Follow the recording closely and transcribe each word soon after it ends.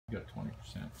You got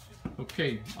 20%.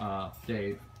 Okay,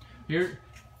 Dave. Here,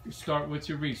 you start with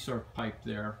your recirc pipe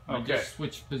there. Okay. Just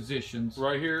switch positions.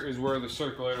 Right here is where the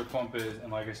circulator pump is,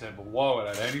 and like I said, below it,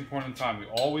 at any point in time, we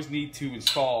always need to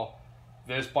install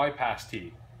this bypass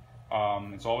tee.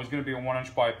 It's always going to be a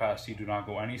 1-inch bypass tee. Do not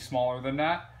go any smaller than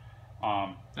that.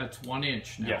 That's 1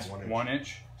 inch now. Yes, 1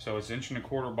 inch. So it's 1.25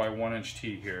 inches by 1 inch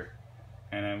tee here,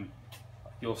 and then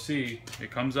you'll see it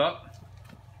comes up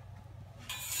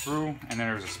through, and then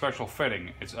there's a special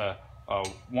fitting. It's a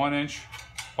 1 inch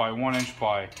by 1 inch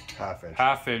by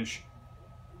half inch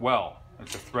well.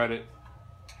 It's a threaded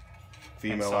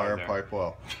female iron pipe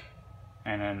well,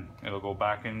 and then it'll go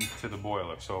back into the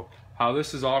boiler. So how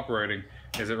this is operating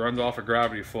is it runs off a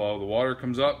gravity flow. The water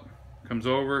comes up, comes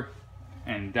over,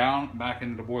 and down back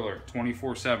into the boiler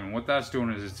 24/7. What that's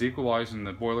doing is it's equalizing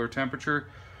the boiler temperature,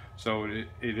 so it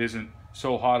isn't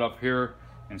so hot up here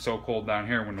and so cold down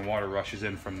here when the water rushes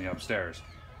in from the upstairs.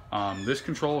 This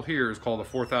control here is called a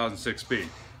 4006B,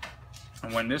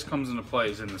 and when this comes into play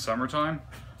is in the summertime,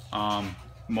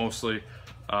 mostly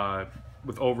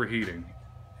with overheating.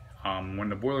 When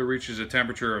the boiler reaches a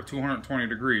temperature of 220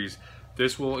 degrees,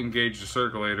 this will engage the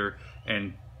circulator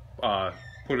and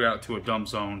put it out to a dump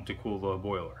zone to cool the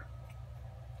boiler.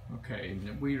 Okay,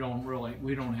 we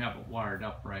don't have it wired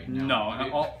up right now.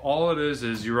 No, all it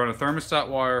is you run a thermostat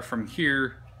wire from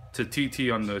here to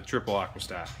TT on the triple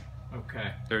aquastat.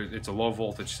 Okay. It's a low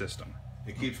voltage system.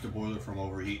 It keeps the boiler from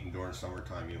overheating during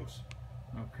summertime use.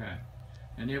 Okay,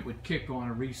 and it would kick on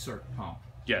a recirc pump.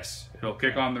 Yes, it'll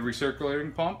kick on the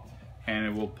recirculating pump, and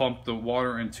it will pump the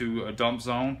water into a dump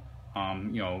zone.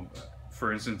 You know,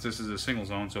 for instance, this is a single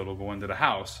zone, so it'll go into the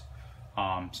house.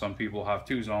 Some people have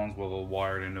 2 zones where they'll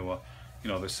wire it into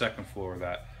the second floor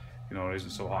that, it isn't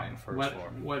so hot in the first floor.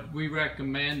 What we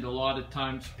recommend, a lot of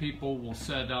times people will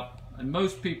set up, and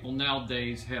most people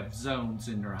nowadays have zones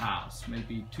in their house,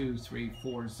 maybe 2, 3,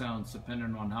 4 zones,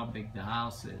 depending on how big the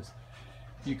house is.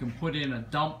 You can put in a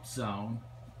dump zone,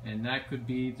 and that could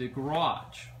be the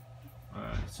garage.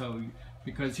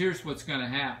 Because here's what's going to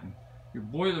happen. Your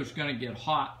boiler's going to get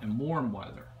hot in warm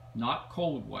weather, not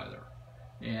cold weather.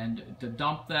 And to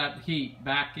dump that heat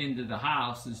back into the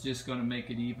house is just going to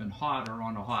make it even hotter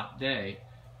on a hot day.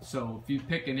 So if you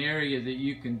pick an area that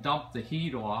you can dump the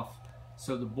heat off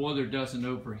so the boiler doesn't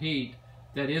overheat,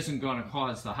 that isn't going to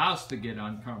cause the house to get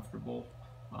uncomfortable,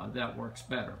 that works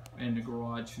better. And the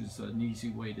garage is an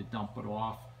easy way to dump it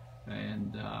off.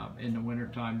 And in the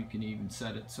wintertime, you can even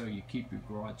set it so you keep your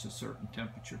garage a certain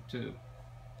temperature too.